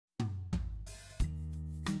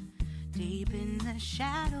Deep in the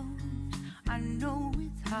shadows, I know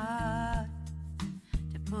it's hard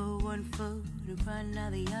to put one foot in front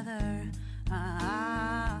of the other.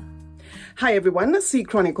 Hi everyone,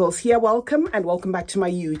 CeeChronicles here. Welcome and welcome back to my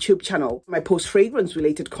YouTube channel. I post fragrance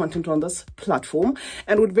related content on this platform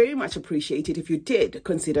and would very much appreciate it if you did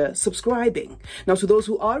consider subscribing. Now, to those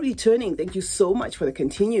who are returning, thank you so much for the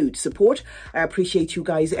continued support. I appreciate you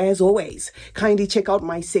guys as always. Kindly check out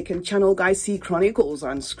my second channel, guys, CeeChronicles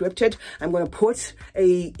Unscripted. I'm going to put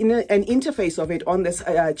an interface of it on this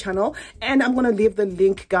channel, and I'm going to leave the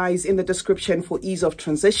link, guys, in the description for ease of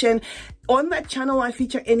transition. On that channel, I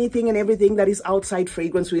feature anything and everything that is outside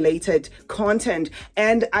fragrance related content,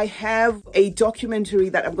 and I have a documentary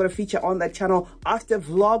that I'm going to feature on that channel after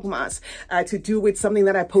Vlogmas to do with something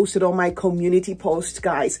that I posted on my community post,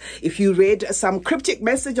 guys. If you read some cryptic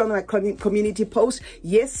message on my community post,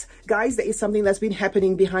 yes, guys, there is something that's been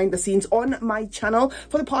happening behind the scenes on my channel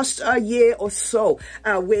for the past year or so,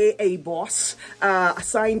 where a boss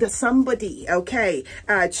assigned somebody, okay,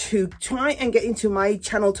 to try and get into my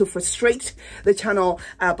channel to frustrate the channel,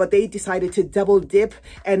 but they decided to double dip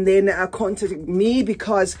and then contacted me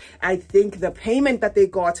because I think the payment that they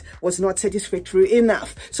got was not satisfactory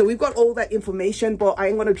enough. So we've got all that information, but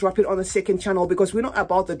I'm going to drop it on the second channel because we're not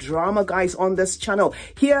about the drama, guys, on this channel.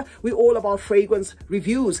 Here we're all about fragrance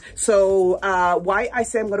reviews. So why I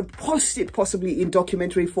say I'm going to post it possibly in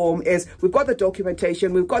documentary form is we've got the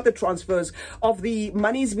documentation, we've got the transfers of the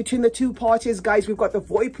monies between the two parties, guys, we've got the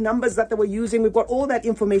VoIP numbers that they were using, we've got all that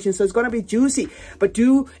information. So it's going to be juicy, but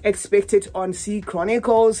do expect it on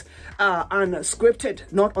CeeChronicles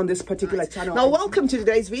Unscripted, not on this particular channel. Now, welcome to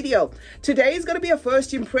today's video. Today is going to be a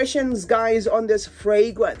first impressions, guys, on this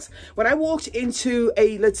fragrance. When I walked into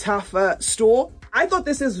a Lattafa store, I thought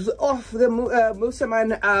this is off the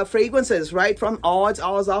Musaman fragrances, right? From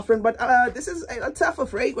Asdaaf, but this is a Lattafa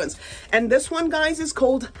fragrance. And this one, guys, is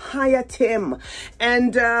called Hayaatim.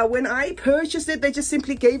 And when I purchased it, they just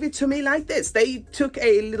simply gave it to me like this. They took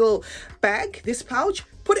a little bag, this pouch,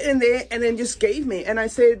 put it in there, and then just gave me. And I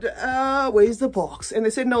said, where's the box? And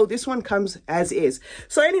they said, no, this one comes as is.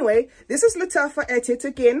 So anyway, this is Lattafa at it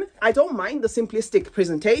again. I don't mind the simplistic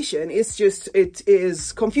presentation. It's just, it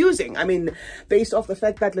is confusing. I mean, based off the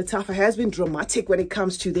fact that Lattafa has been dramatic when it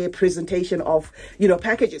comes to their presentation of, you know,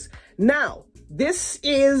 packages. Now, this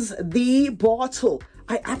is the bottle.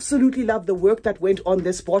 I absolutely love the work that went on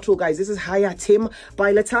this bottle, guys. This is Hayaatim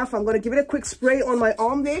by Lattafa. I'm going to give it a quick spray on my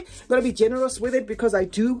arm there. I'm going to be generous with it because I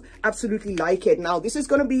do absolutely like it. Now, this is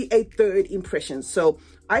going to be a third impression. So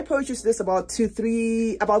I purchased this about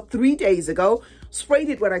 3 days ago. Sprayed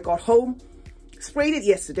it when I got home. Sprayed it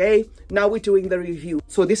yesterday. Now we're doing the review.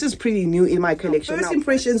 So this is pretty new in my collection. First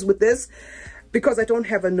impressions with this, because I don't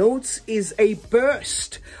have a notes, is a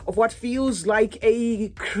burst of what feels like a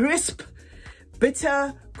crisp,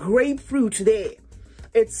 bitter grapefruit there.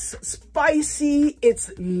 It's spicy,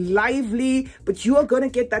 it's lively, but you are going to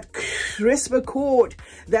get that crisp accord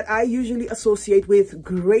that I usually associate with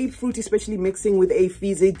grapefruit, especially mixing with a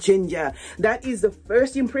fizzy ginger. That is the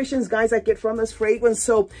first impressions, guys, I get from this fragrance.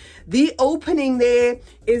 So the opening there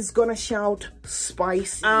is going to shout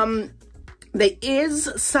spicy. There is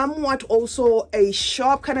somewhat also a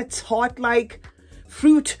sharp kind of tart-like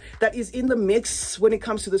fruit that is in the mix when it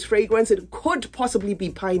comes to this fragrance. It could possibly be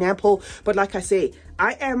pineapple, but like I say,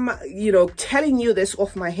 I am, you know, telling you this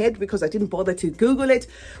off my head because I didn't bother to Google it.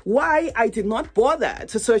 Why I did not bother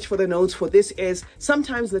to search for the notes for this is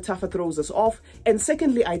sometimes Lattafa throws us off, and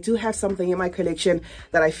secondly, I do have something in my collection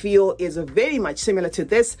that I feel is very much similar to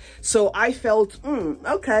this. So I felt,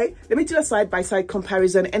 okay, let me do a side-by-side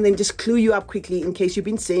comparison and then just clue you up quickly in case you've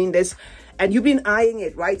been saying this and you've been eyeing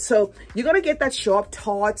it, right? So you're going to get that sharp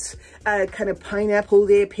tart kind of pineapple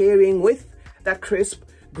there pairing with that crisp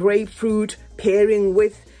grapefruit, pairing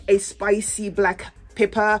with a spicy black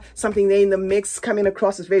pepper, something there in the mix coming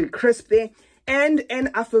across is very crisp there, and an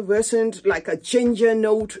effervescent, like a ginger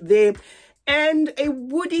note there, and a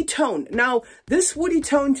woody tone. Now, this woody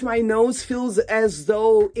tone to my nose feels as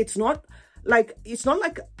though it's not like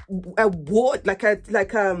a wood, like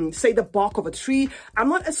say the bark of a tree. I'm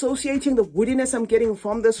not associating the woodiness I'm getting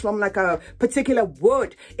from this from like a particular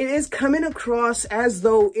wood. It is coming across as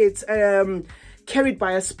though it's carried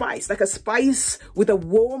by a spice, like a spice with a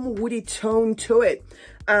warm woody tone to it.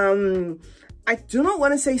 I do not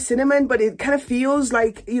want to say cinnamon, but it kind of feels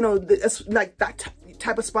like, you know, like that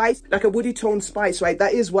type of spice, like a woody tone spice, right?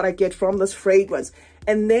 That is what I get from this fragrance.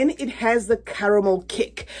 And then it has the caramel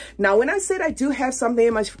kick. Now, when I said I do have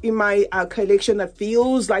something in my collection that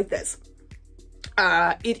feels like this,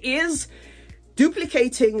 it is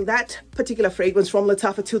duplicating that particular fragrance from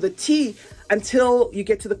Lattafa to the T until you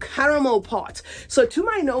get to the caramel part. So to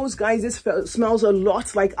my nose, guys, this smells a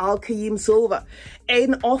lot like Al-Qaim Silver,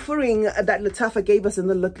 an offering that Lattafa gave us in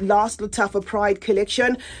the last Lattafa Pride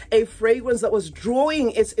collection, a fragrance that was drawing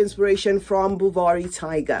its inspiration from Bouvari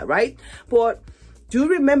Tiger, right? But do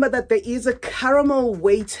remember that there is a caramel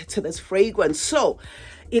weight to this fragrance. So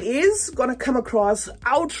it is going to come across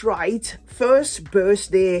outright first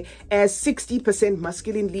burst there as 60%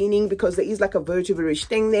 masculine leaning, because there is like a vertigerish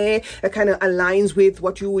thing there that kind of aligns with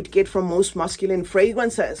what you would get from most masculine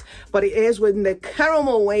fragrances. But it is when the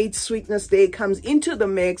caramel weight sweetness there comes into the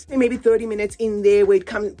mix, and maybe 30 minutes in there where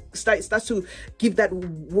it starts to give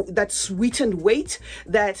that sweetened weight,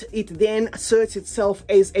 that it then asserts itself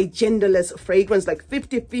as a genderless fragrance, like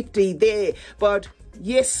 50-50 there. But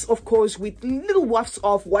yes, of course, with little wafts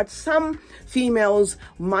of what some females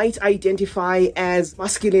might identify as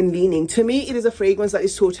masculine leaning. To me, it is a fragrance that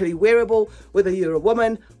is totally wearable, whether you're a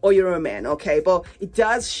woman or you're a man, okay? But it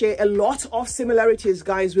does share a lot of similarities,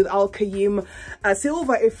 guys, with Al-Qaim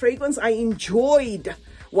Silver, a fragrance I enjoyed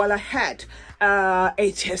while I had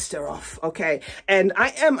a tester off, okay? And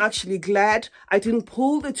I am actually glad I didn't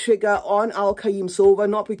pull the trigger on Al-Qaim Silver,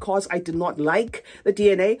 not because I did not like the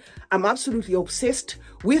DNA. I'm absolutely obsessed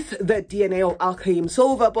with the DNA of Al-Qaim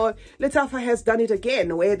Silver, but Lattafa has done it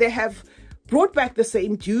again, where they have brought back the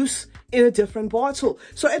same juice in a different bottle.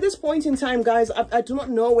 So at this point in time, guys, I do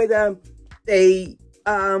not know whether they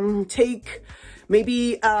take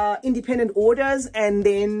maybe independent orders, and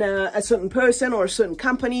then a certain person or a certain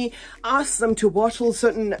company asks them to bottle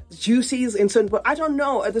certain juices in certain, but I don't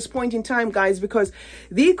know at this point in time, guys, because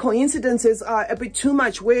the coincidences are a bit too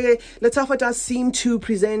much, where Lattafa does seem to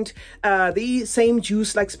present the same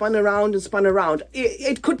juice like spun around and spun around.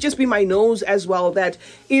 It could just be my nose as well that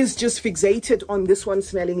is just fixated on this one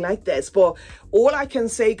smelling like this. But all I can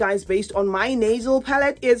say, guys, based on my nasal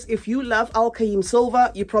palette, is if you love Al-Qaim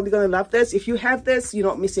Silver, you're probably going to love this. If you have this, you're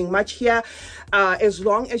not missing much here, as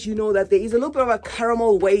long as you know that there is a little bit of a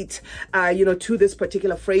caramel weight, you know, to this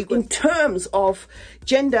particular fragrance. In terms of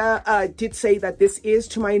gender, I did say that this is,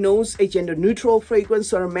 to my nose, a gender neutral fragrance,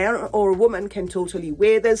 so a man or a woman can totally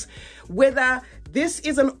wear this. Whether this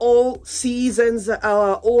is an all seasons,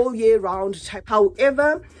 all year round type,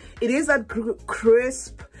 however, it is that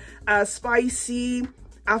crisp, spicy,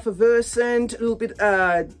 effervescent, a little bit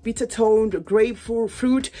bitter toned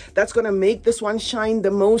grapefruit that's going to make this one shine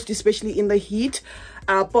the most, especially in the heat.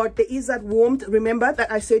 But there is that warmth. Remember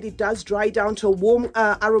that I said it does dry down to a warm,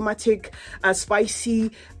 aromatic,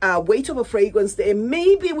 spicy weight of a fragrance there,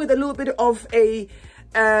 maybe with a little bit of a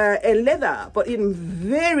leather, but in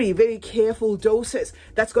very, very careful doses.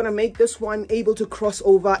 That's going to make this one able to cross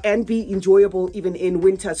over and be enjoyable even in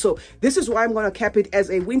winter. So this is why I'm going to cap it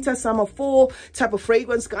as a winter, summer, fall type of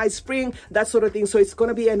fragrance, guys, spring, that sort of thing. So it's going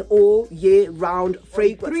to be an all year round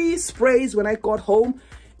fragrance. 3 sprays when I got home,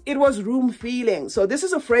 it was room feeling. So this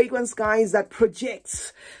is a fragrance, guys, that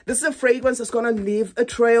projects. This is a fragrance that's going to leave a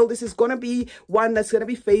trail. This is going to be one that's going to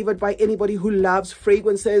be favored by anybody who loves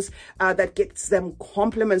fragrances that gets them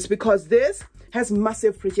compliments, because this has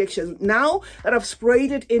massive projection. Now that I've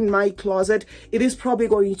sprayed it in my closet, it is probably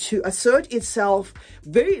going to assert itself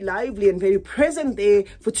very lively and very present there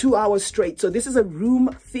for 2 hours straight. So this is a room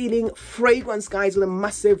feeling fragrance, guys, with a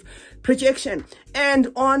massive projection.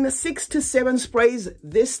 And on 6 to 7 sprays,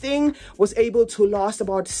 this thing was able to last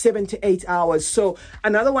about 7 to 8 hours. So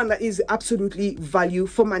another one that is absolutely value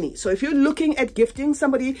for money. So if you're looking at gifting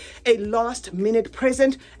somebody a last minute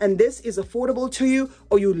present and this is affordable to you,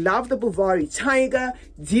 or you love the Bouvari Tiger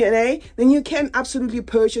DNA, then you can absolutely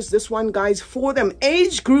purchase this one, guys, for them.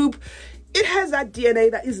 Age group, it has that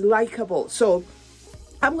DNA that is likable. So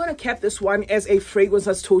I'm going to cap this one as a fragrance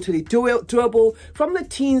that's totally doable from the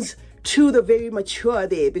teens to the very mature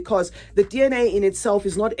there, because the DNA in itself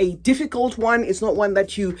is not a difficult one. It's not one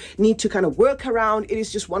that you need to kind of work around. It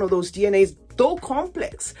is just one of those DNAs, though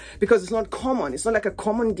complex, because it's not common. It's not like a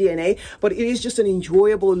common DNA, but it is just an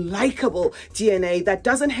enjoyable, likable DNA that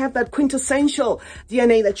doesn't have that quintessential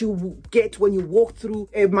DNA that you get when you walk through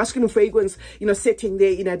a masculine fragrance, you know, setting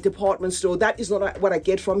there in a department store. That is not what I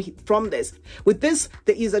get from this. With this,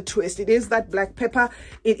 there is a twist. It is that black pepper.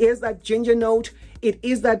 It is that ginger note. It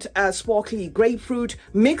is that sparkly grapefruit,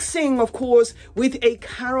 mixing, of course, with a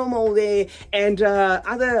caramel there and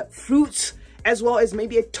other fruits, as well as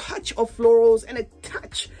maybe a touch of florals and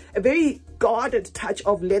a very guarded touch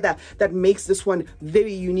of leather that makes this one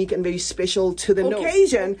very unique and very special to the nose.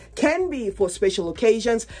 Occasion can be for special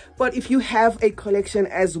occasions, but if you have a collection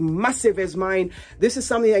as massive as mine, this is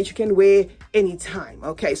something that you can wear anytime.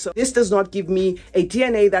 Okay, so this does not give me a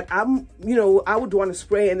DNA that I would want to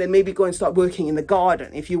spray and then maybe go and start working in the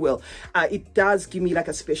garden, if you will. It does give me like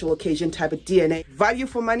a special occasion type of DNA. Value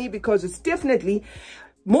for money, because it's definitely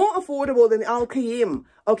more affordable than Al-Qaim,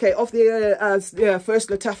 okay, of their first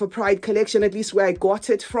Lattafa Pride collection, at least where I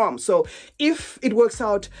got it from. So if it works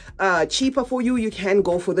out cheaper for you, you can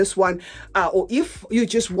go for this one. Or if you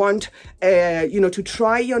just want, to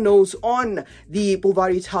try your nose on the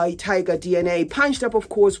Bulgari Tiger DNA, punched up, of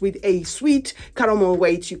course, with a sweet caramel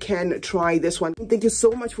weight, you can try this one. Thank you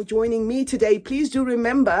so much for joining me today. Please do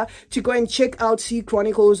remember to go and check out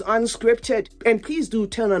CeeChronicles Unscripted. And please do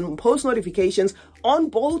turn on post notifications on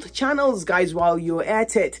both channels, guys, while you're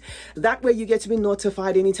at it. That way you get to be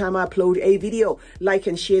notified anytime I upload a video. Like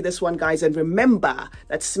and share this one, guys, and remember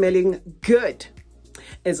that smelling good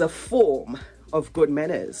is a form of good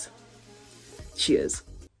manners. Cheers.